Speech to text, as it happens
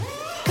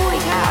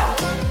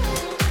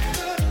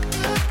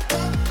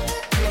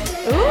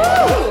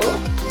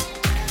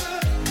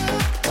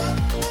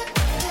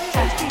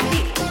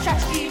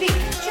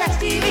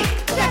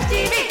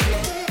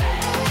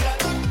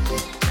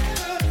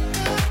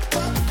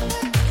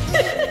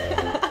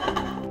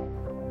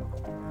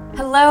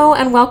Hello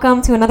and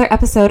welcome to another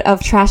episode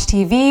of Trash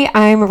TV.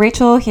 I'm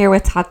Rachel here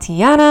with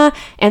Tatiana,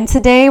 and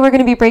today we're going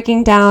to be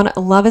breaking down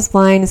Love is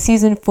Blind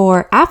Season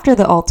 4 After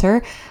the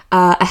Altar,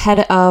 ahead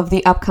of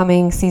the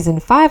upcoming Season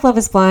 5 Love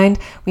is Blind.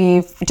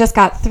 We've just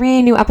got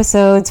 3 new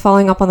episodes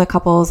following up on the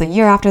couples a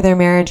year after their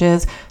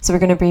marriages, so we're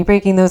going to be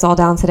breaking those all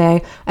down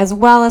today, as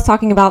well as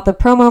talking about the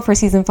promo for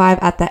Season 5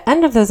 at the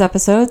end of those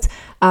episodes,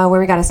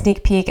 where we got a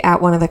sneak peek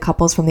at one of the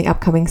couples from the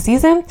upcoming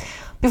season.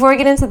 Before we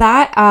get into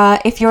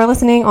that, if you're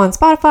listening on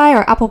Spotify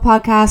or Apple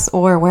Podcasts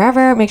or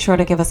wherever, make sure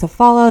to give us a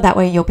follow. That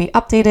way you'll be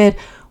updated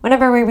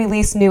whenever we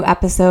release new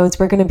episodes.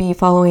 We're going to be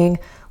following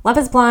Love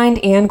is Blind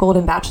and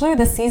Golden Bachelor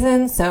this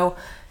season, so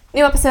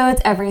new episodes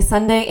every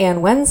Sunday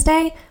and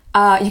Wednesday.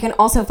 You can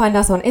also find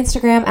us on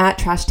Instagram at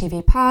Trash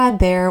TV Pod.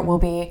 There we'll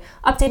be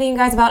updating you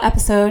guys about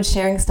episodes,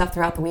 sharing stuff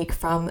throughout the week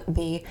from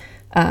the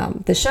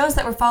shows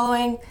that we're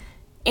following.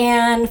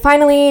 And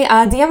finally,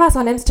 DM us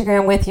on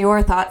Instagram with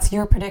your thoughts,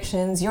 your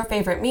predictions, your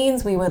favorite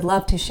memes. We would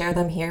love to share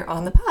them here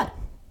on the pod.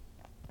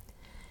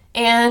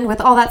 And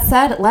with all that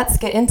said, let's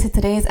get into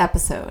today's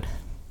episode.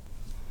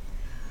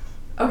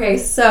 Okay,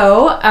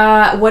 so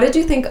what did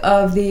you think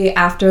of the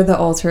After the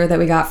Altar that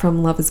we got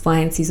from Love is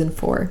Blind Season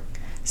 4?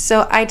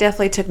 So I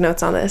definitely took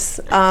notes on this.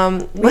 We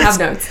have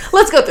notes.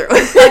 Let's go through.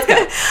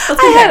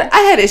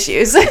 I had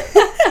issues.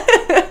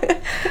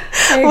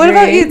 What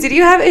about you? Did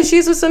you have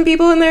issues with some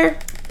people in there?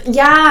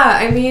 Yeah,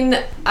 I mean,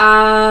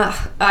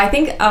 I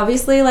think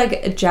obviously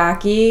like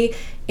Jackie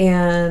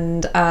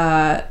and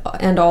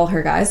all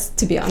her guys,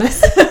 to be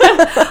honest,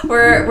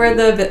 were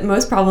the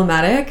most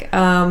problematic.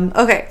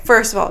 Okay,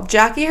 first of all,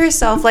 Jackie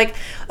herself,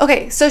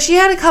 so she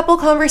had a couple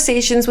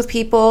conversations with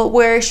people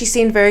where she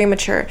seemed very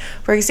mature.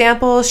 For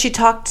example, she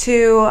talked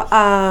to,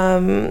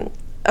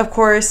 of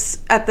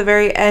course, at the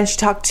very end, she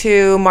talked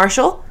to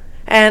Marshall.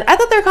 And I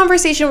thought their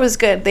conversation was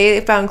good.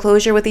 They found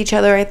closure with each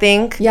other, I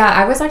think. Yeah,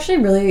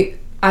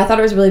 I thought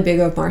it was really big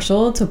of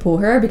Marshall to pull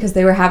her because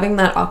they were having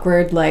that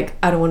awkward, like,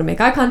 I don't want to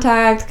make eye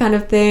contact kind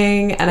of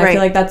thing. And I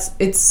feel like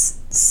it's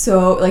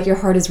so, like, your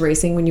heart is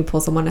racing when you pull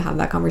someone to have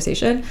that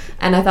conversation.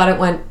 And I thought it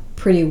went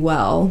pretty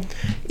well.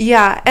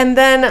 Yeah. And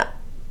then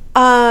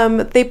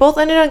they both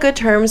ended on good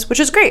terms, which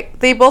was great.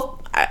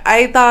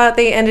 I thought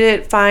they ended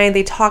it fine.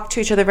 They talked to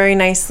each other very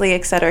nicely,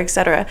 et cetera, et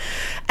cetera.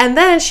 And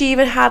then she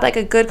even had like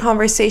a good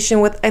conversation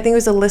with, I think it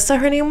was Alyssa,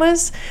 her name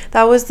was.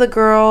 That was the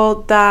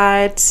girl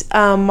that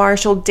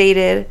Marshall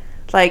dated.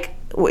 Like,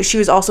 she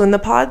was also in the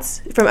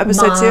pods from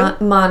episode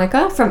 2.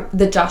 Monica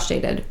that Josh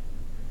dated.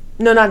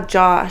 No, not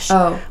Josh.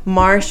 Oh.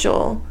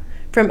 Marshall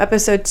from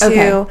episode 2.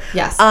 Okay.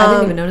 Yes, I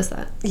didn't even notice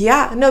that.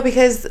 Yeah, no,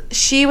 because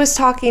she was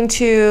talking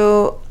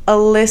to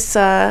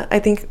Alyssa, I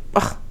think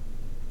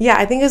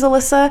it was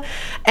Alyssa.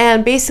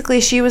 And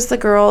basically she was the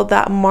girl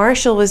that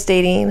Marshall was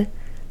dating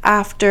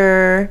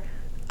after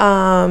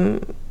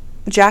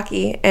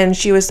Jackie. And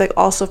she was like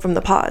also from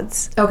the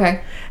pods.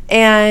 Okay.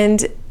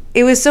 And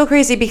it was so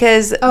crazy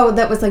because... Oh,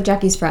 that was like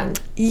Jackie's friend.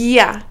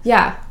 Yeah.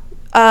 Yeah.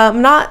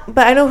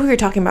 But I know who you're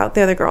talking about,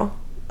 the other girl.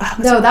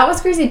 That was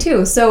crazy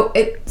too. So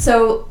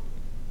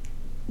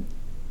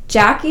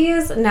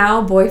Jackie's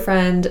now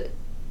boyfriend,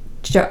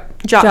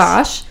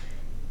 Josh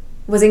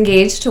was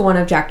engaged to one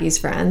of Jackie's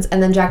friends,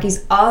 and then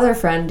Jackie's other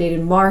friend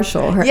dated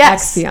Marshall, her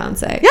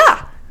ex-fiance.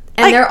 Yeah.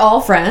 And they're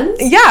all friends?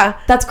 Yeah.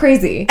 That's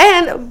crazy.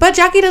 But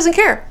Jackie doesn't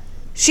care.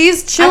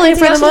 She's chilling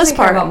for the most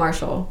part. Care about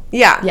Marshall.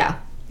 Yeah. Yeah.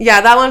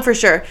 Yeah, that one for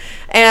sure.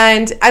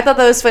 And I thought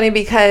that was funny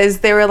because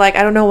they were like,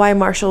 I don't know why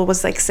Marshall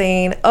was like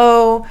saying,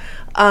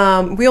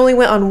 we only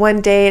went on one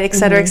date, et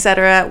cetera, et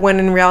cetera, when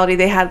in reality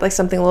they had like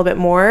something a little bit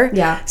more.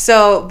 Yeah.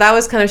 So that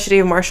was kind of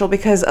shitty of Marshall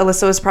because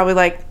Alyssa was probably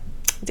like,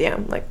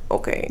 damn, like,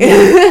 okay.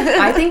 Yeah.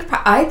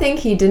 I think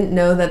he didn't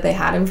know that they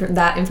had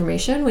that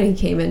information when he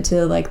came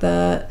into like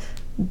the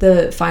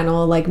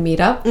final like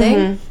meetup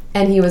thing,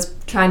 and he was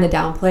trying to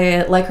downplay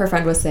it, like her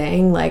friend was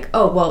saying, like,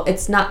 oh well,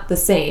 it's not the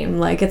same,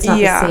 like it's not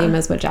the same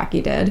as what Jackie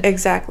did.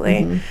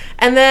 Exactly.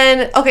 And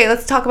then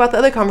let's talk about the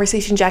other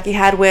conversation Jackie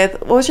had with,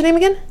 what was her name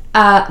again?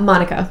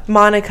 Monica.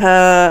 Monica's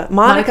the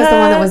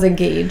one that was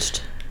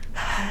engaged.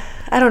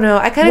 I don't know,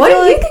 I kind of what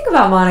do you think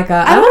about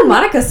Monica? I'm on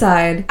Monica's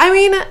side. I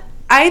mean,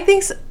 I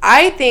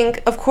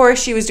think, of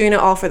course, she was doing it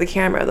all for the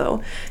camera,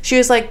 though. She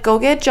was like, go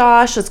get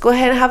Josh. Let's go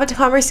ahead and have a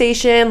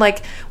conversation,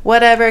 like,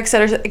 whatever, et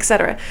cetera, et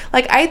cetera.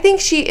 Like, I think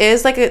she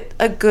is, like,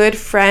 a good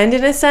friend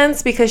in a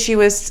sense because she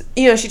was,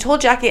 she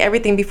told Jackie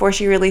everything before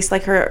she released,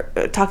 like, her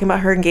talking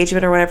about her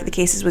engagement or whatever the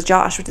case is with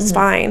Josh, which is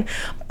fine.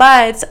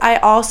 But I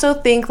also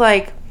think,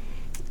 like,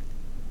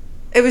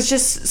 it was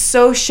just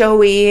so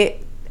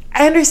showy.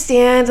 I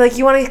understand, like,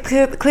 you want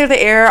to clear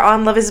the air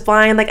on Love is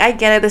Blind. Like, I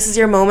get it. This is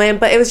your moment.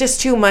 But it was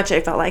just too much,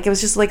 I felt like. It was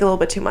just, like, a little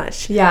bit too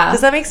much. Yeah.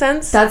 Does that make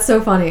sense? That's so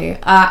funny.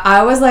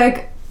 I was,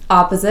 like,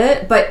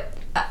 opposite. But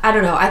I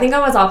don't know. I think I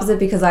was opposite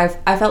because I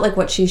felt like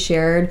what she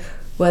shared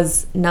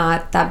was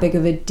not that big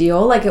of a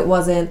deal. Like, it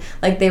wasn't...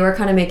 Like, they were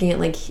kind of making it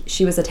like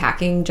she was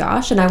attacking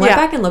Josh. And I went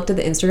back and looked at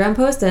the Instagram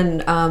post.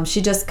 And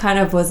she just kind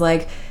of was,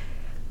 like...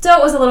 So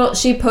it was a little,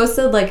 she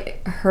posted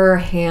like her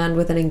hand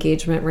with an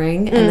engagement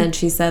ring, and then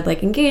she said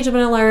like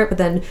engagement alert, but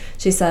then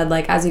she said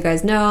like, as you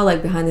guys know,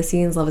 like behind the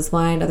scenes, Love is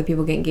Blind, other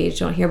people get engaged,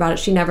 don't hear about it.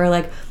 She never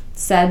like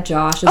said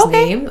Josh's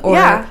name or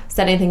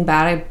said anything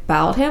bad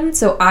about him.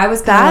 So I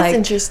was kind of like, that's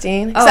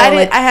interesting. Oh,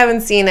 I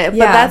haven't seen it, but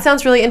that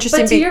sounds really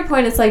interesting. But to your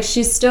point, it's like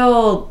she's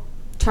still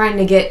trying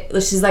to get,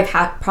 she's like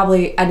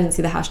probably, I didn't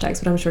see the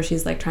hashtags, but I'm sure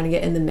she's like trying to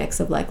get in the mix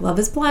of like Love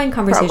is Blind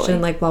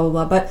conversation, like blah blah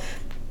blah. But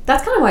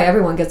that's kind of why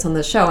everyone gets on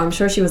this show. I'm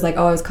sure she was like,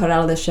 oh, I was cut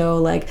out of the show,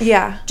 like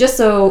just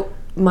so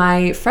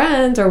my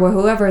friends or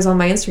whoever is on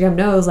my Instagram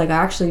knows, like I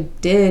actually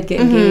did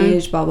get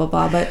engaged, blah blah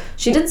blah. But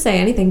she didn't say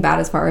anything bad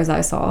as far as I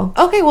saw.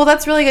 Okay, well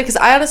that's really good, because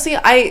I honestly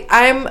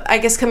I'm I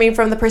guess coming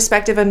from the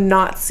perspective of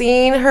not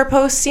seeing her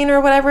posting or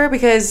whatever,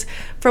 because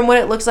from what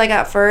it looks like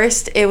at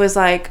first, it was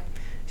like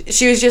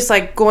she was just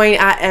like going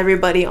at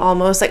everybody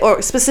almost, like,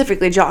 or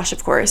specifically Josh,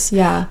 of course, who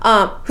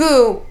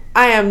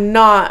I am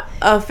not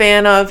a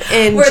fan of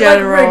in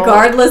general. Like,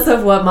 regardless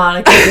of what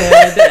Monica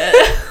did,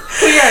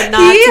 we are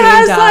not. He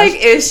has Josh. Like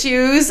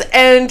issues,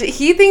 and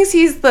he thinks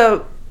he's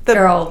the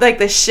girl, like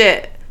the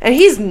shit, and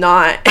he's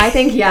not. I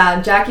think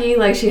Jackie,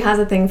 like, she has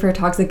a thing for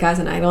toxic guys,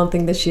 and I don't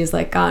think that she's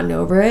like gotten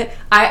over it.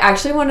 I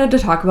actually wanted to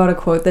talk about a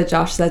quote that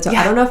Josh said. So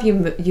I don't know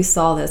if you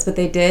saw this, but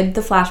they did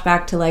the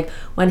flashback to like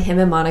when him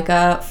and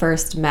Monica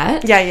first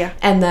met.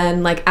 And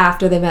then like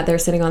after they met, they're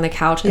sitting on the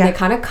couch, and they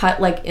kind of cut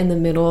like in the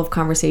middle of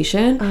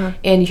conversation,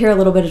 and you hear a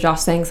little bit of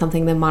Josh saying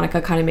something, then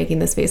Monica kind of making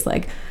this face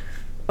like,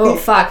 oh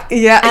fuck.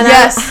 And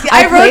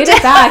I played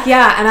it back,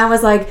 and I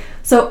was like,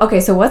 so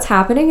what's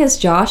happening is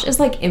Josh is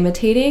like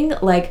imitating,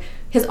 like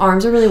his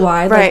arms are really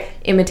wide, like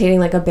imitating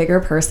like a bigger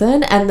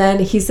person, and then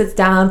he sits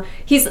down,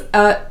 he's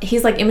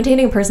like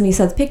imitating a person, he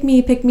says pick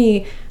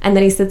me, and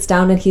then he sits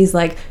down and he's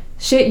like,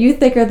 shit, you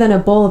thicker than a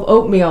bowl of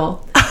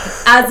oatmeal.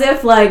 As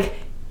if like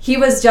he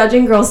was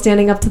judging girls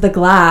standing up to the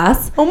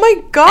glass. Oh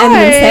my god. And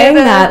then saying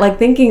that, like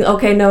thinking,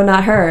 okay, no,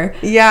 not her.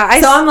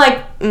 I'm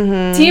like,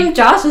 Team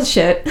Josh's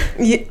shit.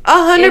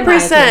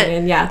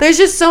 100%. Yeah. There's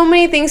just so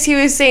many things he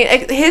was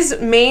saying.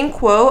 His main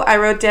quote I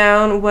wrote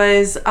down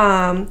was,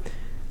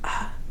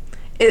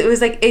 it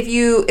was like, if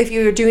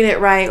you're doing it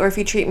right, or if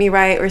you treat me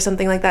right, or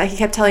something like that. He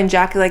kept telling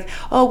Jackie like,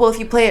 oh, well, if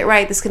you play it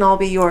right, this can all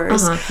be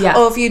yours.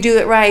 Oh, if you do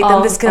it right,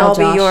 then this can all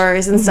be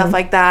yours, and stuff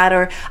like that.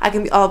 Or I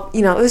can be all,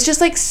 it was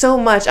just like so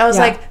much. I was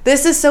like,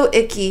 this is so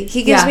icky.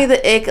 He gives me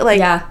the ick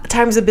like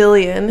times a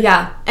billion.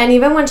 And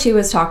even when she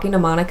was talking to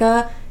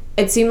Monica,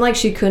 it seemed like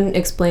she couldn't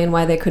explain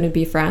why they couldn't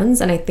be friends,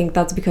 and I think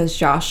that's because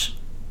Josh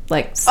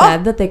like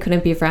said that they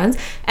couldn't be friends.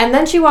 And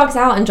then she walks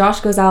out, and Josh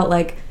goes out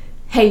like,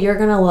 hey, you're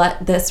gonna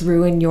let this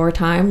ruin your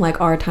time,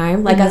 like our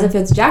time, like as if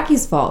it's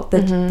Jackie's fault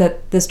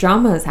that this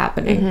drama is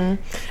happening.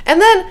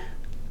 And then,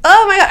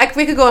 oh my god,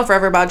 we could go on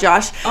forever about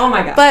Josh. Oh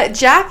my god. But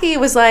Jackie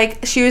was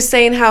like, she was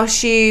saying how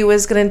she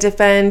was gonna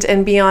defend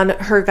and be on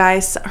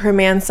her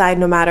man's side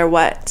no matter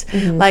what,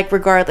 like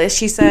regardless.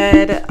 She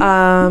said,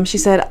 I'll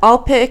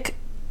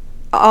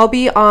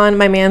be on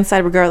my man's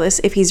side regardless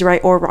if he's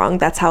right or wrong.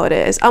 That's how it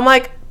is. I'm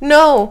like,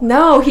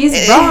 no,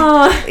 he's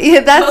wrong.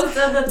 That's most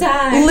of the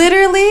time.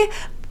 Literally.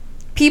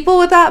 People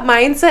with that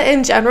mindset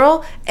in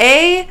general,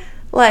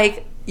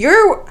 like,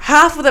 you're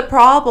half of the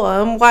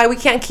problem why we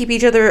can't keep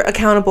each other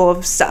accountable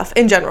of stuff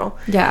in general.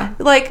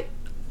 Like,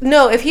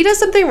 no, if he does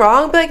something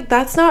wrong, like,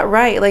 that's not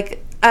right.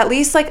 Like, at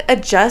least like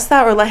adjust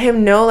that, or let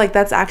him know like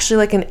that's actually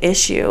like an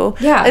issue.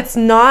 It's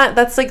not,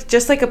 that's like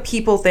just like a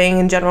people thing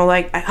in general.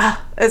 Like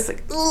it's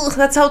like, ugh,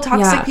 that's how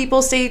toxic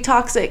people stay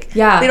toxic.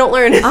 They don't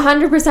learn.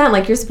 100%.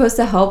 Like, you're supposed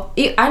to help,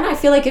 and I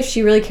feel like if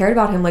she really cared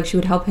about him, like she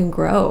would help him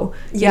grow.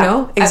 You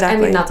know? Exactly.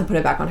 I mean, not to put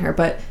it back on her,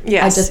 but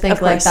I just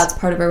think like that's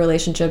part of a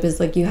relationship,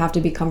 is like you have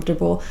to be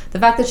comfortable. The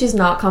fact that she's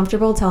not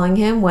comfortable telling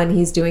him when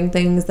he's doing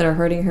things that are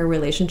hurting her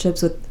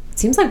relationships with, it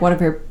seems like one of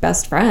her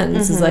best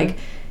friends, is like,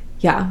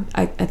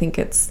 I think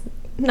it's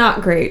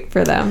not great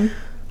for them.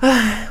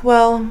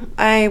 Well,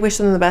 I wish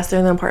them the best. They're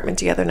in the apartment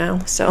together now,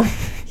 so.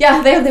 They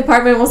have the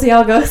apartment. We'll see how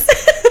it goes.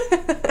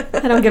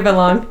 I don't give it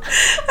long.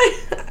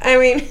 I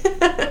mean,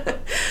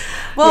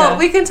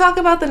 we can talk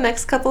about the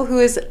next couple, who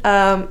is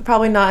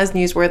probably not as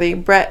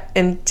newsworthy, Brett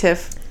and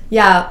Tiff.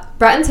 Brett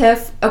and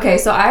Tiff. Okay,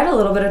 so I had a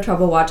little bit of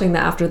trouble watching the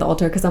After the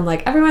Altar, because I'm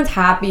like, everyone's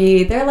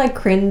happy. They're like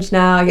cringe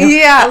now. You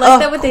know? I like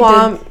that what they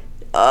did.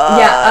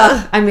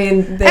 I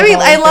mean,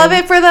 I love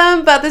it for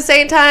them, but at the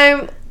same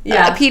time,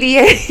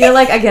 PDA. You're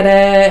like, I get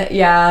it.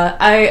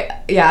 I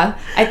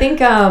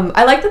think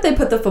I like that they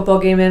put the football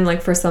game in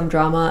like for some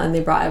drama, and they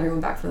brought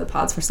everyone back from the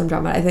pods for some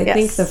drama. I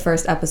think the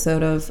first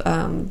episode of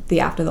the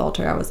After the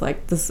Altar, I was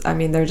like, this. I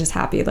mean, they're just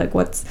happy. Like,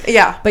 what's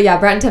But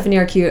Brett and Tiffany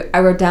are cute.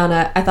 I wrote down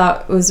I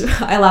thought it was.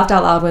 I laughed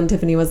out loud when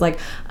Tiffany was like,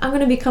 I'm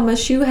gonna become a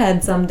shoe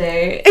head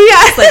someday.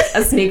 It's like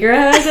a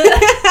sneakerhead.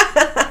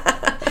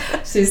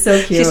 She's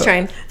so cute. She's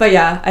trying. But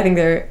I think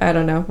I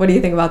don't know. What do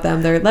you think about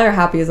them? They're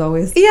happy as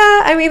always.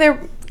 I mean, they're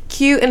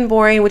cute and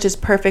boring, which is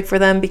perfect for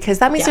them, because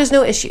that means there's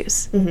no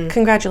issues.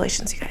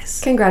 Congratulations, you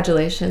guys.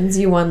 Congratulations.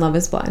 You won Love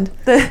is Blind.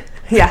 The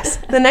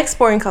next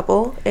boring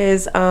couple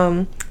is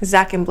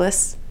Zach and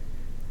Bliss.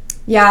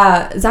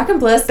 Yeah, Zach and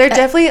Bliss. They're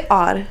definitely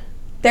odd.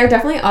 They're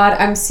definitely odd.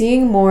 I'm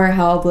seeing more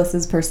how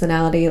Bliss's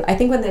personality. I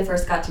think when they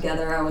first got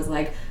together, I was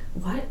like,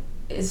 what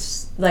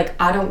is, like,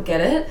 I don't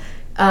get it.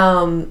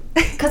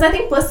 Because I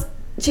think Bliss,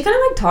 she kind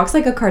of like talks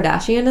like a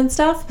Kardashian and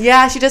stuff.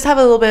 Yeah, she does have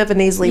a little bit of a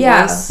nasally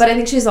voice. But I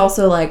think she's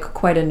also like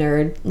quite a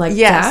nerd, like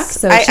yes.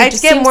 Zach. So I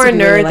just get more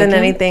nerd really than like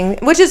anything,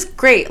 which is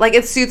great. Like,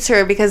 it suits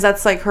her because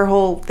that's like her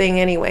whole thing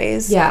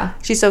anyways. Yeah.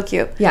 She's so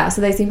cute. Yeah,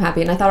 so they seem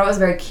happy. And I thought it was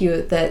very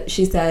cute that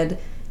she said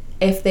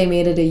if they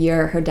made it a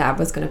year, her dad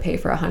was going to pay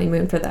for a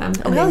honeymoon for them.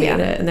 And they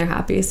made it, and they're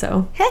happy.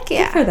 So heck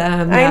yeah. Good for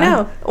them. Yeah. I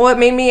know. What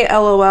made me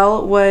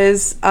LOL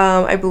was,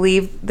 I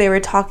believe they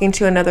were talking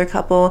to another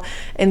couple,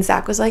 and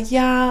Zach was like,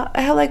 yeah, I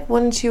had like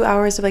 1 or 2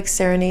 hours of like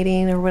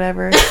serenading or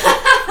whatever. And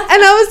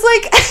I was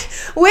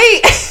like,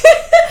 wait.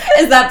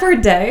 Is that per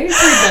day?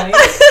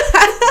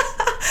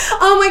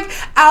 I'm like,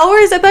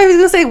 hours? I thought he was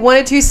going to say 1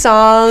 or 2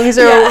 songs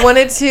or 1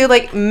 or 2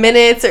 like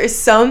minutes or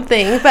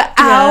something. But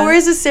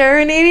hours of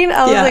serenading?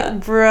 I was like,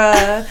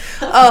 bruh.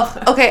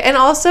 Oh, okay. And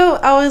also,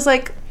 I was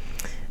like,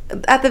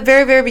 at the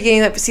very, very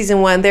beginning of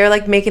season 1, they're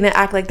like making it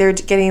act like they're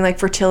getting like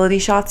fertility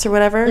shots or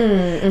whatever.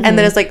 Mm-hmm. And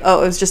then it's like,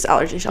 oh, it was just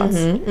allergy shots.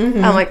 Mm-hmm,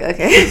 mm-hmm. I'm like,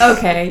 okay.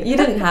 Okay. You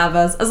didn't have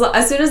us.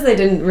 As soon as they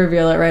didn't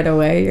reveal it right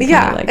away, you're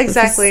kind of like,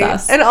 exactly.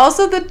 And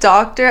also the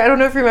doctor, I don't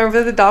know if you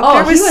remember, the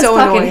doctor was so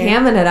annoying. He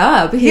was fucking hamming it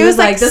up. He was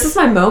like, this is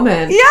my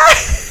moment.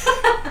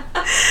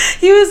 Yeah.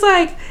 He was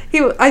like,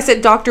 I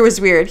said, doctor was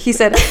weird. He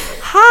said,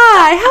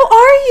 hi, how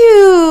are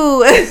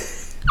you?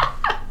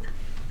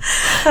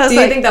 Do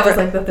you think that was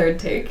like the third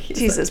take?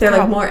 Jesus, they're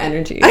like more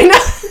energy. I know.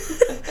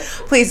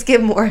 Please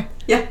give more.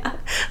 Yeah,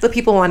 the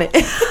people want it.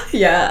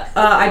 Yeah,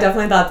 I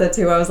definitely thought that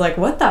too. I was like,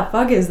 what the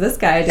fuck is this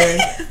guy doing?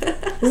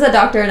 This is a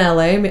doctor in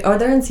LA, or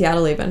they're in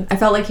Seattle even. I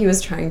felt like he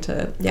was trying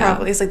to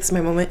probably. It's like, this is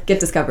my moment.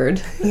 Get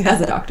discovered as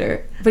a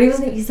doctor, but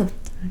he's a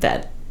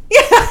vet. Yeah.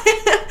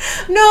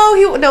 No,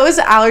 it was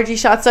an allergy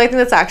shot, so I think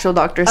that's actual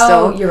doctor.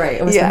 Oh, you're right.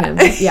 It was for him.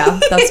 Yeah,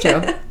 that's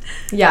true.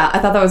 Yeah, I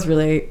thought that was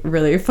really,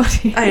 really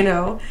funny. I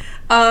know.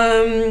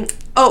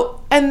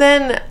 And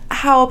then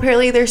how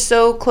apparently they're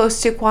so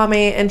close to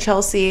Kwame and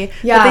Chelsea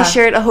that they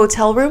shared a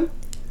hotel room.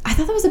 I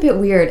thought that was a bit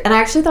weird. And I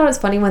actually thought it was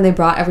funny when they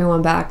brought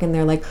everyone back and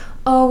they're like,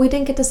 oh, we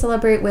didn't get to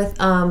celebrate with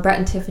Brett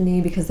and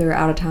Tiffany because they were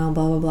out of town,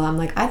 blah, blah, blah. I'm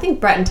like, I think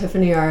Brett and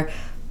Tiffany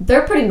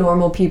they're pretty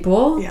normal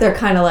people. Yeah. They're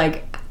kind of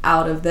like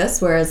out of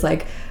this, whereas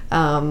like,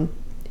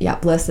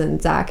 Bliss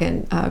and Zach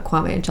and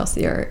Kwame and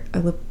Chelsea are a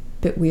little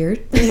bit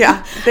weird.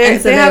 Yeah.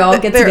 And so they all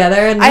get together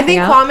and I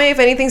think Kwame, if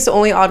anything's the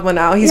only odd one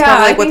out. He's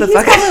probably like, what the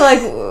fuck? He's probably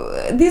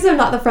like, these are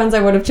not the friends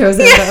I would have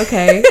chosen, but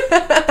okay.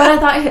 But I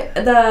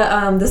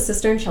thought the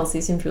sister and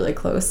Chelsea seemed really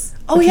close.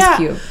 Oh, yeah.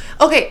 Cute.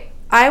 Okay.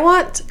 I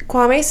want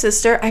Kwame's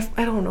sister. I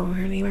don't know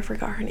her name. I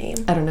forgot her name.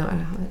 I don't know.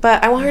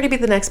 But I want her to be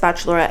the next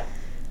Bachelorette.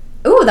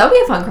 Ooh, that would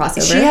be a fun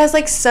crossover. She has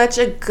like such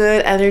a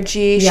good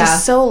energy. Yeah.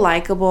 She's so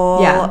likable.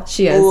 Yeah,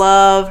 she is.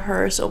 Love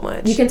her so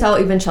much. You can tell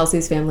even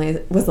Chelsea's family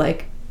was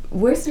like,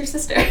 where's your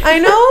sister? I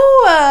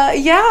know.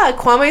 Yeah,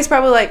 Kwame's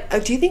probably like,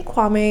 do you think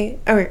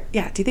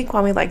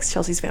Kwame likes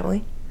Chelsea's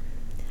family?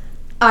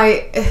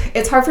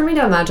 It's hard for me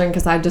to imagine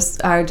because I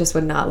just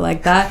would not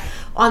like that.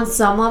 On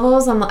some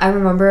levels, I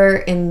remember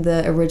in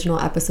the original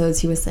episodes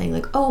he was saying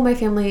like, oh, my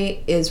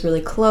family is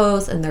really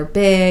close and they're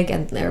big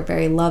and they're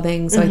very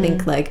loving. So I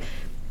think like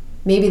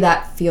maybe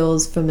that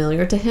feels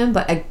familiar to him,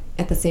 but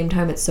at the same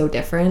time it's so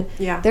different.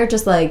 Yeah, they're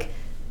just like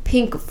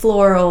pink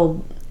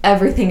floral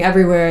everything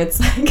everywhere. It's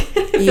like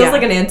it feels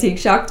like an antique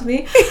shop to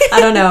me. I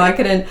don't know. I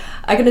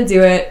couldn't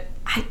do it.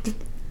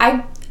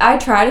 I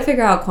try to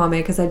figure out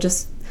Kwame because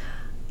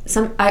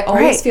I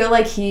always feel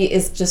like he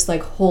is just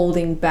like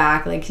holding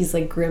back, like he's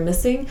like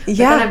grimacing. But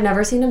then I've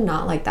never seen him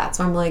not like that.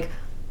 So I'm like,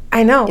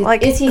 I know.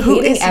 Is he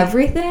hating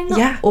everything?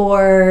 Yeah.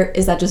 Or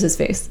is that just his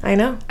face? I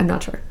know. I'm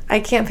not sure.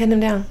 I can't pin him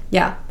down.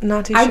 Yeah. I'm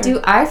not too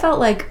sure. I felt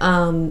like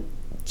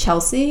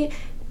Chelsea,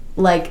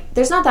 like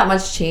there's not that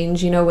much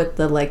change, with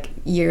the like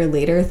year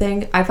later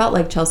thing. I felt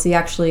like Chelsea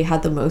actually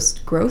had the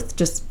most growth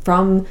just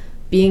from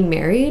being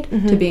married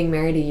to being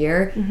married a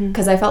year.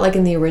 Because I felt like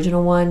in the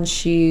original one,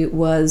 she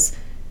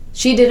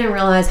didn't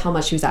realize how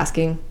much she was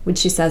asking, which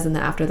she says in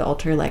the After the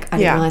Altar, like, I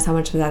didn't realize how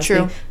much I was asking.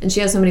 True. And she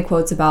has so many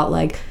quotes about,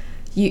 like,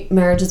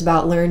 marriage is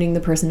about learning the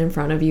person in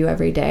front of you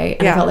every day.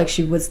 And I felt like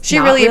she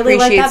really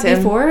like that him.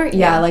 Before.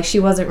 Yeah, like,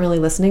 she wasn't really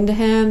listening to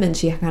him, and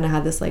she kind of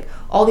had this, like,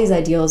 all these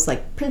ideals,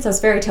 like,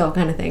 princess fairy tale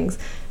kind of things.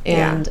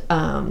 And,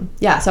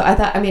 so I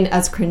thought,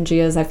 as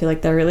cringy as I feel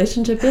like their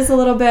relationship is a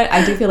little bit,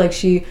 I do feel like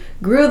she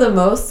grew the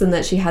most and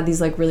that she had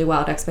these, like, really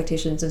wild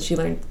expectations, and she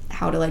learned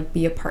how to, like,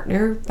 be a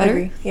partner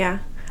better. Yeah.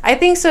 I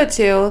think so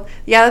too.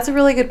 Yeah, that's a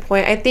really good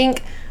point. I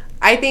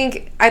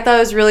thought it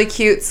was really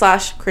cute /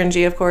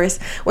 cringy, of course,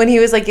 when he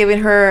was like giving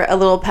her a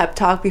little pep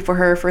talk before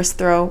her first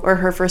throw or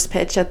her first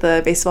pitch at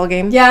the baseball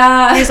game.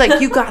 Yeah. He's like,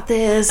 you got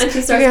this. And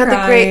she starts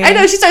crying. I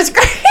know, she starts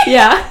crying.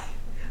 Yeah.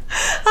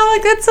 I'm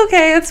like, that's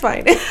okay, that's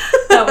fine.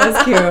 That was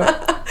cute.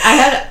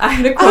 I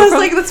had a quote. I was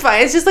like, that's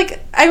fine. It's just like,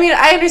 I mean,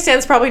 I understand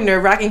it's probably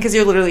nerve wracking because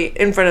you're literally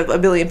in front of a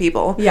billion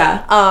people.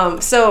 Yeah.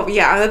 So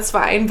yeah, that's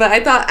fine. But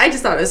I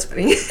just thought it was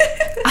funny.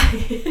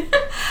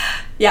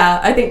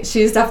 Yeah, I think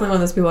she's definitely one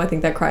of those people I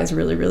think that cries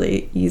really,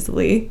 really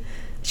easily.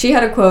 She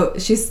had a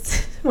quote.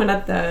 When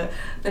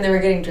they were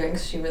getting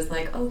drinks, she was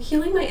like, "Oh,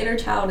 healing my inner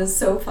child is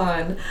so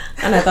fun,"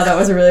 and I thought that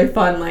was a really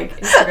fun like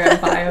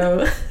Instagram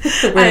bio.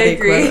 I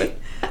agree. Quote.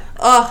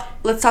 Oh,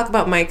 let's talk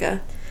about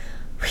Micah.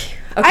 Okay.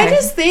 I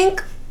just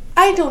think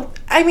I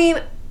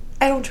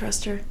don't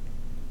trust her.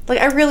 Like,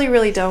 I really,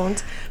 really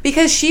don't,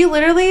 because she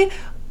literally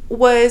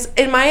was,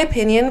 in my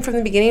opinion, from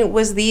the beginning,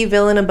 was the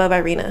villain above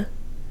Irina.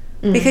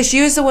 Mm-hmm. Because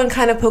she was the one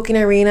kind of poking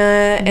Irina,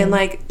 and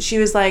like she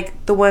was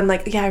like the one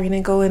like, yeah, Irina,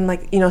 go and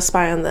like, you know,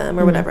 spy on them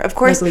or whatever. Of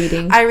course, like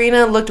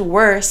Irina looked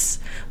worse,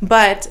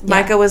 but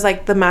Micah was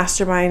like the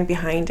mastermind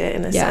behind it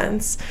in a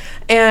sense.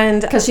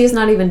 And because she's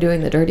not even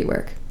doing the dirty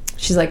work,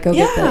 she's like, go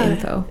get the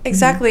info.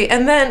 Exactly.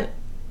 And then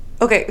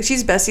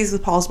she's besties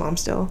with Paul's mom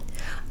still.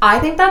 I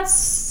think that's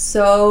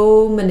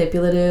so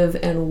manipulative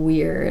and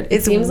weird.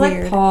 It seems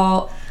weird. Like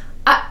Paul.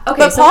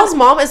 But Paul's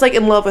mom is like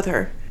in love with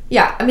her.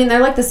 Yeah, I mean they're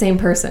like the same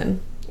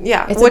person.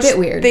 Yeah, it's a bit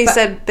weird. They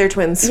said they're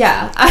twins.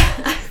 Yeah,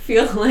 I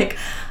feel like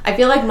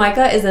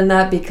Micah is in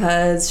that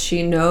because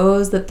she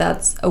knows that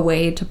that's a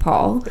way to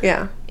Paul.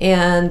 Yeah,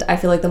 and I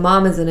feel like the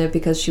mom is in it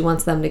because she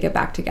wants them to get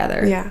back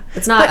together. Yeah,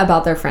 it's not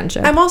about their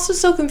friendship. I'm also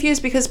so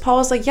confused because Paul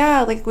was like,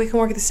 yeah, like we can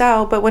work this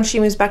out, but when she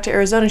moves back to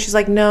Arizona, she's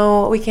like,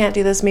 no, we can't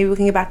do this. Maybe we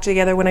can get back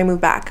together when I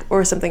move back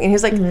or something. And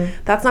he's like,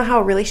 that's not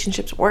how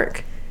relationships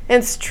work.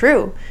 And it's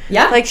true.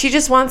 Yeah. Like, she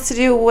just wants to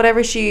do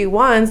whatever she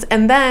wants.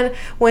 And then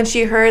when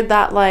she heard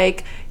that,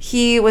 like,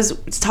 he was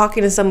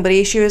talking to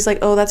somebody, she was like,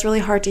 oh, that's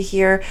really hard to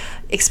hear,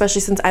 especially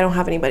since I don't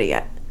have anybody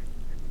yet.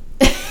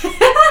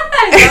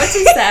 I know what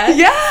she said.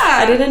 Yeah.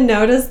 I didn't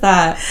notice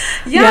that.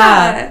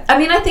 Yeah. I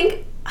mean, I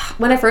think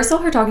when I first saw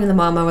her talking to the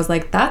mom, I was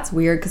like, that's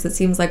weird because it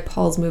seems like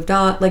Paul's moved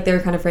on. Like, they were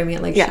kind of framing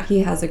it like he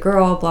has a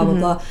girl, blah, blah,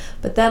 blah.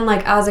 But then,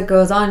 like, as it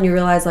goes on, you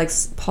realize, like,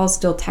 Paul's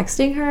still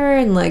texting her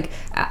and, like,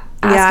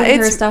 asking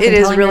her stuff and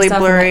telling her stuff.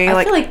 Blurry.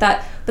 I feel like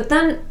that. But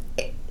then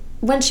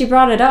when she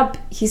brought it up,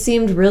 he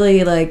seemed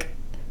really like,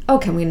 oh,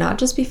 can we not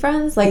just be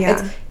friends? Like,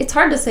 it's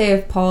hard to say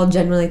if Paul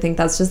genuinely think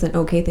that's just an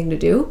okay thing to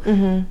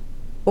do.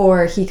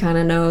 Or he kind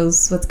of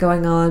knows what's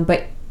going on.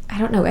 But I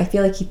don't know. I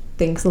feel like he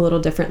thinks a little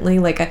differently.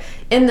 Like,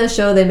 in the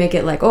show, they make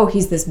it like, oh,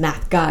 he's this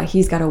math guy.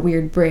 He's got a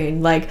weird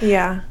brain. Like,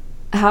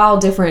 how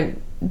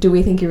different do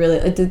we think he really...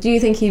 Like, do you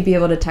think he'd be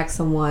able to text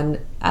someone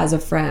as a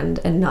friend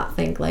and not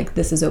think, like,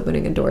 this is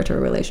opening a door to a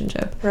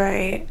relationship?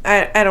 Right.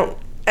 I don't...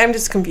 I'm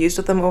just confused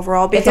with them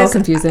overall. Because, it's all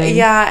confusing.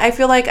 Yeah, I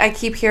feel like I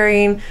keep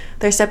hearing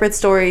their separate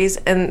stories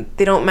and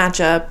they don't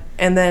match up.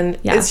 And then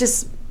it's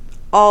just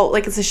all...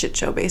 Like, it's a shit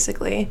show,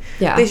 basically.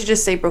 Yeah. They should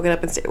just stay broken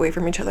up and stay away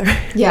from each other.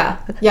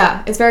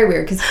 Yeah. It's very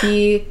weird because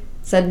he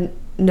said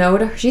no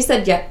to her. She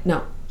said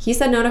no. He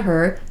said no to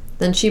her.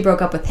 Then she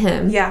broke up with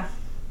him. Yeah.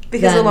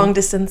 Because of long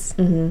distance.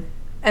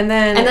 And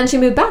then she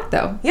moved back,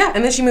 though. Yeah,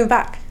 and then she moved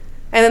back.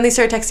 And then they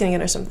started texting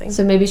again or something.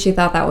 So maybe she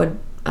thought that would...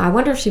 I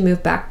wonder if she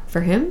moved back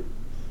for him?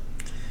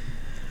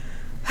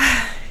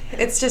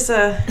 It's just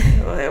I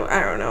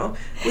don't know.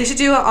 We should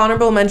do an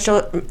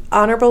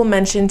honorable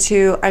mention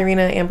to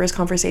Irina and Amber's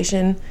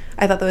conversation.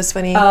 I thought that was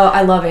funny. Oh,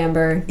 I love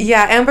Amber.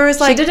 Yeah, Amber was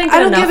like, I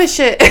don't give a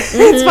shit.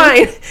 It's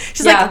fine.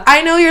 She's like,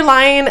 I know you're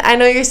lying. I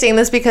know you're saying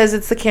this because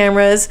it's the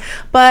cameras,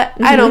 but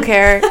I don't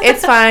care.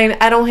 It's fine.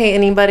 I don't hate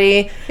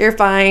anybody. You're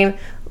fine.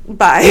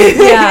 Bye.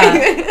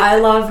 Yeah, I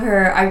love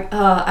her.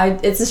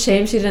 It's a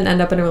shame she didn't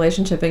end up in a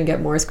relationship and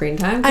get more screen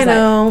time. I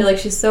know. I feel like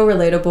she's so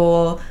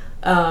relatable.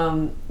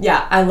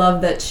 I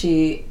love that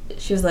she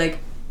was like,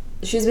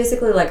 she was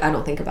basically like, I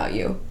don't think about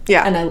you.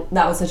 Yeah. And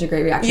that was such a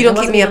great reaction. You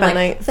don't keep me up at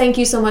night. Thank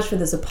you so much for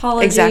this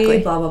apology. Exactly.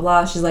 Blah, blah,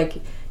 blah. She's like,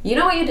 you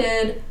know what you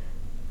did.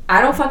 I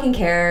don't fucking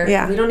care.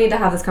 Yeah. We don't need to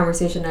have this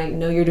conversation. I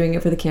know you're doing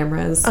it for the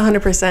cameras.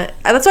 100%.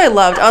 That's what I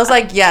loved. I was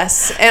like,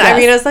 yes. And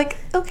Irina was like,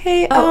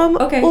 okay,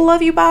 okay. We'll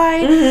love you,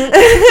 bye.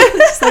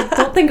 Just like,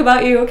 don't think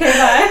about you, okay,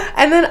 bye.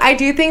 And then I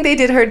do think they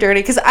did her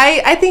dirty because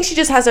I think she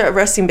just has a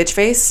resting bitch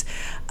face.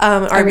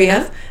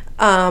 Irina.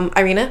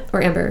 Irina.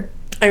 Or Amber.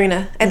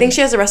 Irina. I think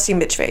she has a resting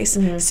bitch face.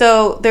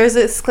 So there's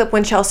this clip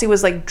when Chelsea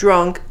was like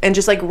drunk and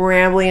just like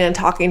rambling and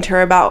talking to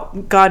her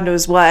about God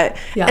knows what.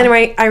 Yeah. And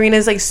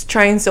Irina's like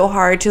trying so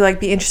hard to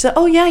like be interested.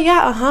 Oh yeah,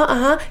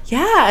 yeah.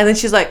 And then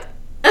she's like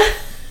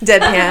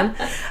deadpan.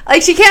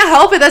 Like, she can't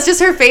help it. That's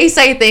just her face,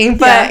 I think.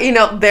 But you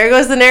know, there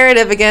goes the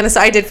narrative again. So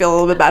I did feel a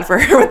little bit bad for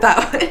her with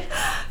that one.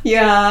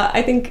 Yeah,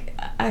 I think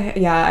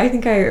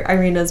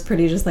Irina's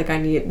pretty just like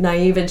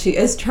naive, and she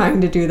is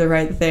trying to do the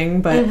right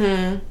thing,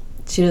 but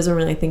she doesn't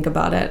really think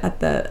about it at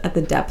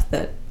the depth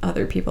that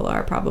other people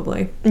are,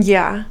 probably.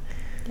 Yeah.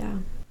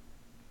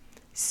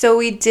 So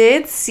we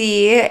did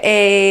see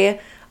a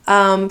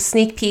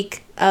sneak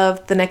peek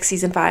of the next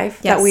season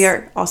 5 that we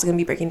are also going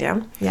to be breaking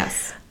down.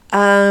 Yes.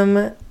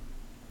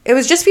 It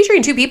was just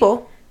featuring 2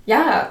 people.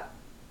 Yeah.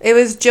 It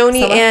was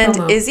Johnie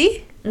and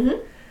Izzy.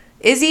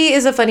 Izzy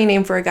is a funny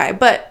name for a guy,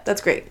 but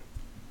that's great.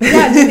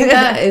 Yeah, do you think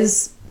that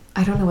is...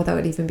 I don't know what that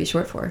would even be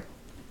short for.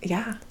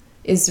 Yeah.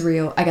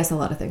 Israel. I guess a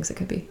lot of things it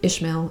could be.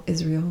 Ishmael,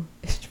 Israel,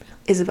 Ishmael.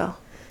 Isabel.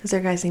 Is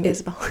their guy's name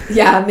Isabel?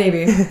 Yeah,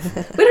 maybe. We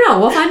don't know.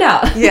 We'll find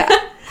out. Yeah.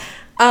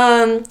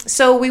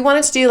 So we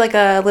wanted to do like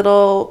a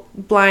little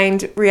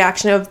blind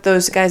reaction of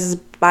those guys'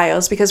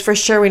 bios because for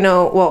sure we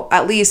know, well,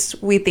 at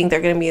least we think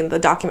they're going to be in the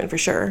document for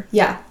sure.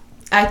 Yeah.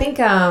 I think,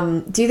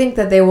 do you think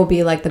that they will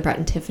be like the Brett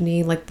and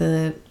Tiffany, like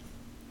the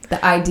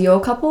ideal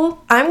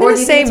couple? I'm going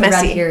to say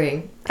messy.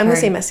 I'm going to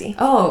say messy.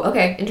 Oh,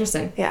 okay.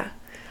 Interesting. Yeah.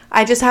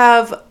 I just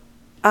have,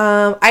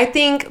 I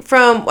think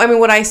from, I mean,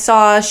 what I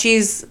saw,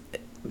 she's,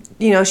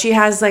 you know, she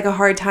has like a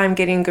hard time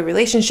getting good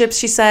relationships,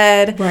 she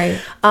said. Right.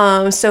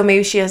 So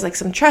maybe she has like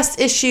some trust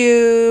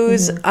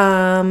issues.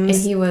 And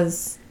he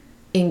was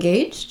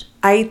engaged?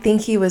 I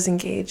think he was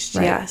engaged,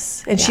 right.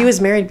 Yes. And she was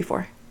married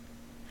before.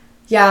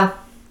 Yeah.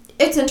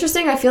 It's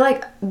interesting. I feel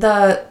like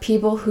the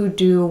people who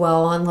do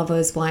well on Love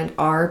is Blind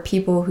are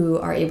people who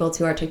are able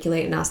to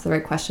articulate and ask the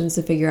right questions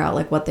to figure out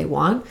like what they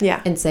want.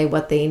 Yeah. And say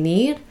what they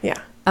need.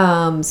 Yeah.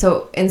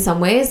 So in some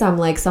ways, I'm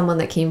like someone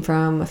that came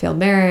from a failed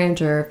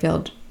marriage or a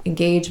failed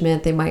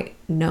engagement. They might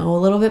know a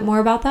little bit more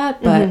about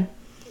that, but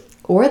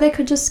or they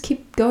could just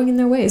keep going in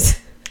their ways.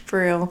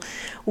 For real.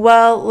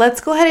 Well, let's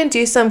go ahead and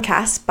do some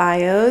cast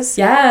bios.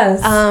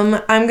 Yes.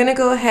 I'm gonna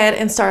go ahead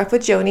and start off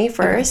with Johnie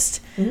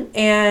first,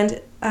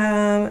 and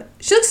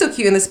she looks so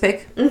cute in this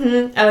pic.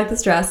 I like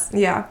this dress.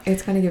 Yeah,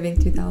 it's kind of giving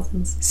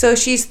 2000s. So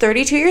she's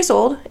 32 years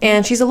old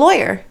and she's a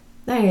lawyer.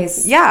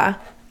 Nice. Yeah.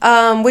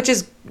 Which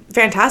is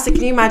fantastic.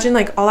 Can you imagine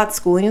like all that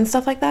schooling and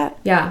stuff like that?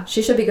 Yeah,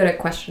 she should be good at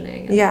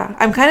questioning. Yeah,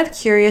 I'm kind of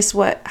curious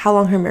how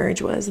long her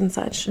marriage was and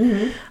such.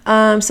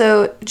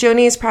 So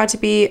Johnie is proud to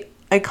be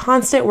a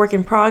constant work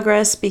in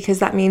progress because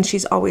that means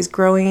she's always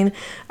growing.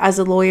 As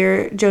a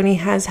lawyer, Johnie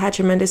has had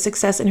tremendous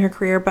success in her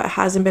career but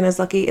hasn't been as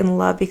lucky in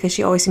love because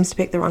she always seems to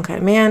pick the wrong kind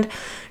of man.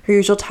 Her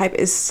usual type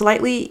is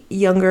slightly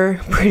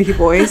younger, pretty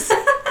boys.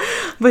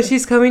 But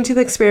she's coming to the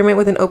experiment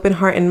with an open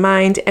heart and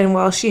mind, and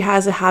while she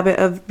has a habit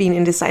of being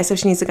indecisive,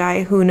 she needs a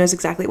guy who knows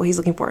exactly what he's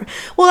looking for.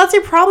 Well, that's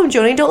your problem,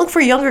 Johnie. Don't look for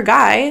a younger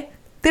guy.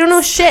 They don't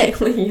know shit.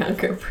 Slightly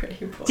younger,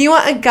 pretty boy. Do you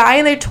want a guy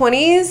in their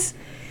 20s?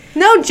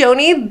 No,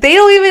 Johnie. They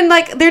don't even,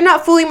 like, they're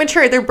not fully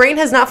mature. Their brain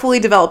has not fully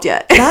developed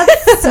yet.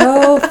 That's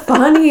so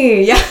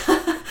funny. Yeah.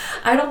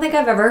 I don't think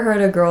I've ever heard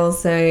a girl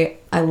say,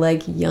 I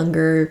like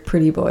younger,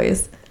 pretty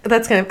boys.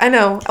 That's kind of, I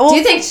know. Well, Do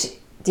you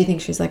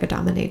think she's like a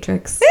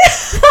dominatrix?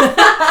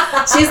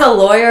 She's a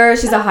lawyer.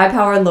 She's a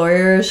high-powered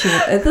lawyer.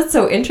 That's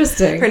so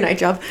interesting. Her night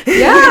job.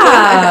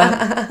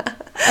 Yeah.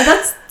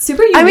 That's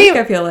super unique,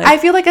 I feel like. I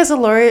feel like as a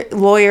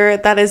lawyer,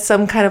 that is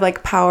some kind of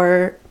like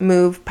power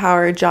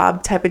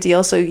job type of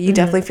deal. So you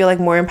definitely feel like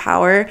more in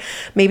power.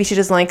 Maybe she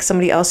doesn't like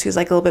somebody else who's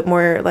like a little bit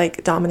more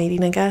like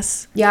dominating, I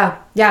guess. Yeah.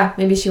 Yeah.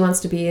 Maybe she wants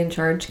to be in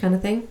charge kind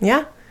of thing.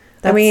 Yeah.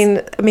 I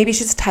mean, maybe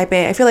she's type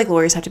A. I feel like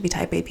lawyers have to be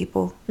type A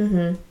people.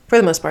 For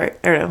the most part.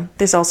 I don't know.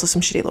 There's also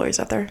some shitty lawyers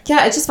out there.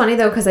 Yeah, it's just funny,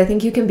 though, because I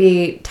think you can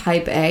be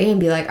type A and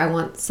be like, I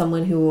want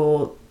someone who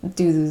will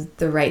do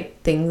the right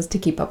things to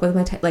keep up with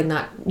my type. Like,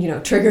 not,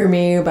 trigger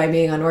me by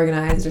being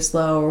unorganized or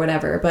slow or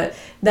whatever. But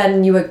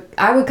then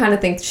I would kind of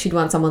think she'd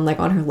want someone, like,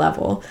 on her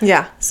level.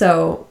 Yeah.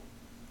 So,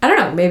 I don't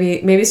know. Maybe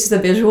it's just a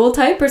visual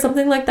type or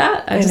something like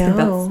that. I just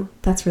think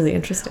that's really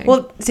interesting.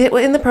 Well,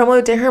 in the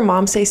promo, did her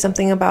mom say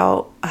something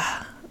about...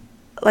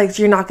 like,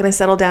 you're not going to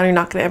settle down, you're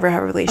not going to ever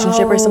have a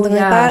relationship or something like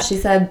that? She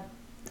said,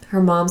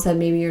 her mom said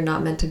maybe you're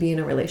not meant to be in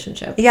a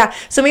relationship. Yeah,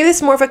 so maybe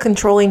it's more of a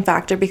controlling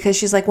factor because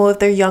she's like, well, if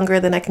they're younger,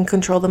 then I can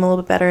control them a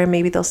little bit better and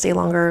maybe they'll stay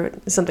longer,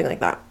 something like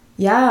that.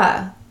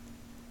 Yeah.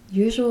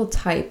 Usual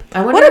type.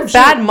 What a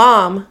bad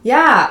mom.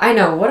 Yeah, I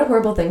know. What a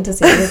horrible thing to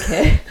say to a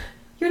kid.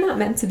 You're not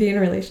meant to be in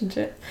a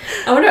relationship.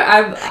 I wonder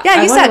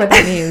what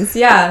that means.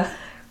 Yeah.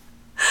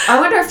 I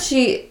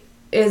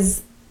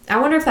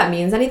wonder if that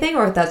means anything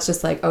or if that's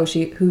just like,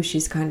 who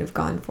she's kind of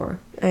gone for.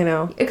 I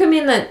know. It could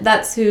mean that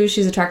that's who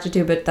she's attracted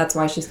to, but that's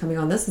why she's coming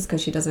on this is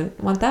because she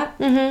doesn't want that.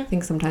 I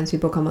think sometimes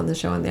people come on the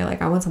show and they're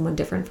like, I want someone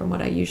different from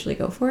what I usually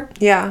go for.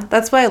 Yeah,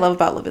 that's what I love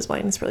about Love is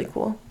Blind. It's really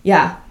cool.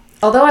 Yeah.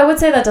 Although I would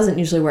say that doesn't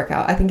usually work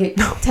out. I think it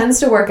tends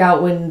to work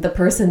out when the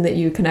person that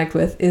you connect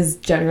with is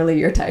generally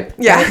your type.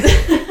 Yeah.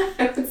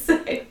 I would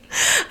say.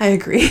 I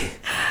agree.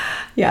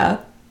 Yeah.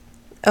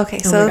 Okay,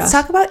 so let's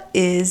talk about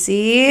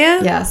Izzy.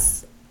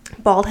 Yes.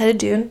 Bald-headed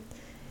dude.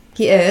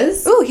 He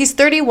is. Ooh, he's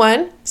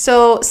 31,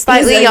 so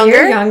slightly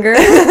younger.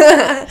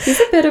 He's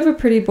a bit of a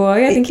pretty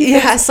boy. I think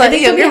he's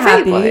slightly younger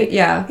pretty boy.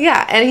 Yeah.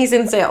 Yeah, and he's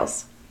in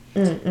sales.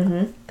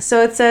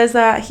 So it says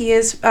that he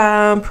is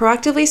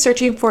proactively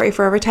searching for a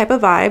forever type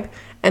of vibe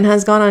and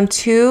has gone on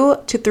 2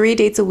 to 3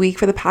 dates a week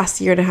for the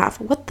past year and a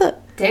half. What the?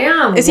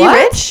 Damn. Is he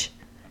rich?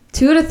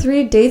 2 to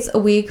 3 dates a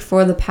week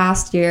for the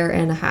past year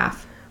and a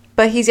half.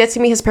 But he's yet to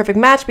meet his perfect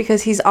match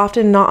because he's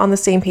often not on the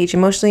same page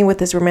emotionally with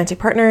his romantic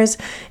partners.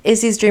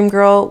 Izzy's dream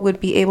girl would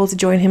be able to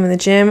join him in the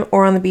gym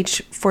or on the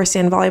beach for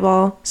sand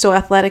volleyball. So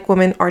athletic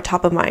women are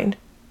top of mind.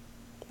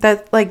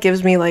 That like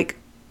gives me like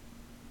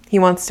he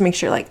wants to make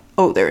sure like,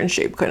 oh, they're in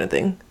shape kind of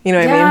thing. You know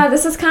what I mean? Yeah,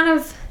 this is kind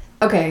of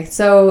Okay,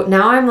 so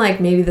now I'm like,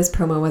 maybe this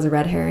promo was a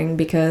red herring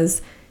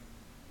because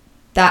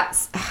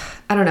that's,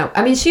 I don't know.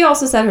 I mean, she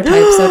also said her type,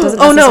 so it doesn't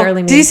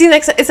necessarily mean. Did you see the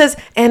next? It says,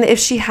 and if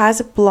she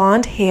has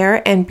blonde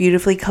hair and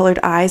beautifully colored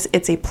eyes,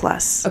 it's a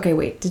plus. Okay,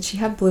 wait. Did she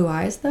have blue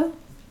eyes though?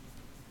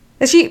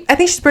 Is she? I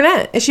think she's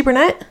brunette. Is she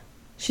brunette?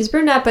 She's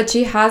brunette, but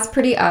she has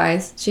pretty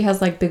eyes. She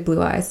has like big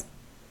blue eyes.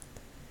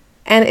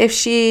 And if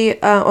she,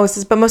 it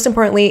says, but most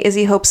importantly,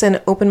 Izzy hopes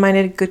an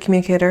open-minded, good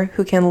communicator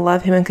who can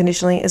love him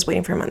unconditionally is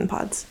waiting for him on the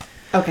pods.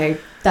 Okay,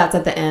 that's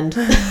at the end.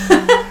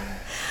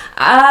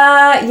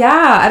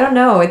 Yeah, I don't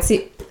know.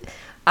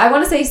 I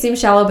want to say seems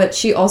shallow, but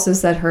she also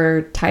said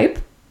her type.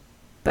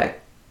 But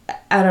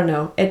I don't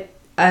know.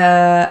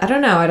 I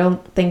don't know. I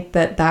don't think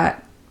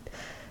that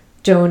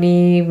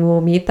Johnie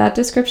will meet that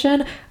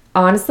description.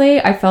 Honestly,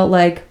 I felt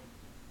like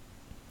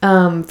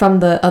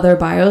from the other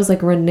bios,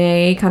 like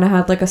Renee kind of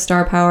had like a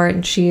star power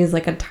and she's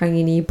like a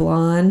tiny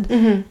blonde.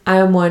 Mm-hmm.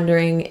 I'm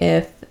wondering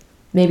if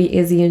maybe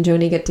Izzy and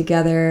Johnie get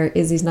together.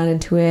 Izzy's not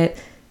into it.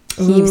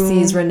 He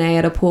sees Renee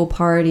at a pool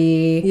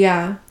party.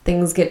 Yeah.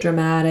 Things get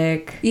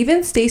dramatic.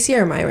 Even Stacy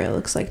or Myra, it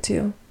looks like,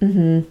 too.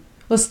 Mm-hmm.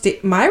 Well,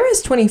 Myra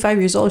is 25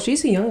 years old.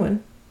 She's a young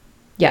one.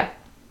 Yeah.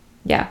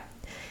 Yeah.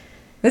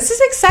 This is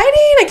exciting.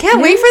 I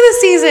can't wait for the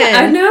season.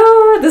 I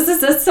know. This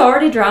is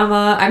already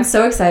drama. I'm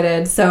so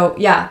excited. So,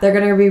 yeah, they're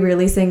going to be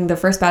releasing, the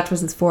first batch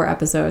was 4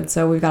 episodes.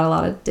 So, we've got a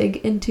lot to dig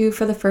into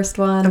for the first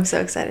one. I'm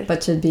so excited.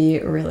 But should be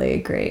really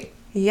great.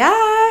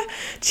 Yeah.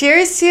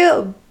 Cheers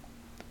to...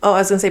 Oh, I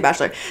was going to say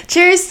Bachelor.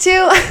 Cheers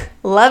to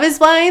Love is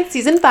Blind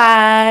Season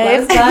 5.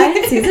 Love is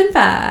Blind Season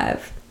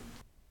 5.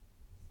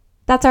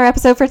 That's our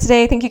episode for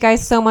today. Thank you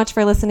guys so much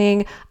for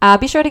listening.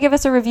 Be sure to give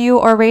us a review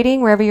or rating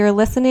wherever you're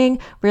listening.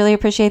 Really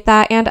appreciate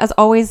that. And as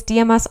always,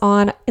 DM us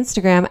on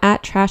Instagram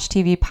at Trash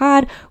TV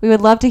Pod. We would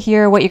love to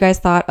hear what you guys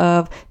thought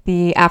of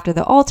the After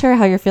the Altar,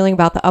 how you're feeling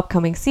about the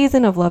upcoming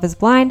season of Love is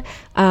Blind.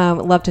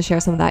 Love to share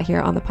some of that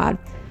here on the pod.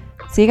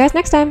 See you guys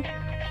next time.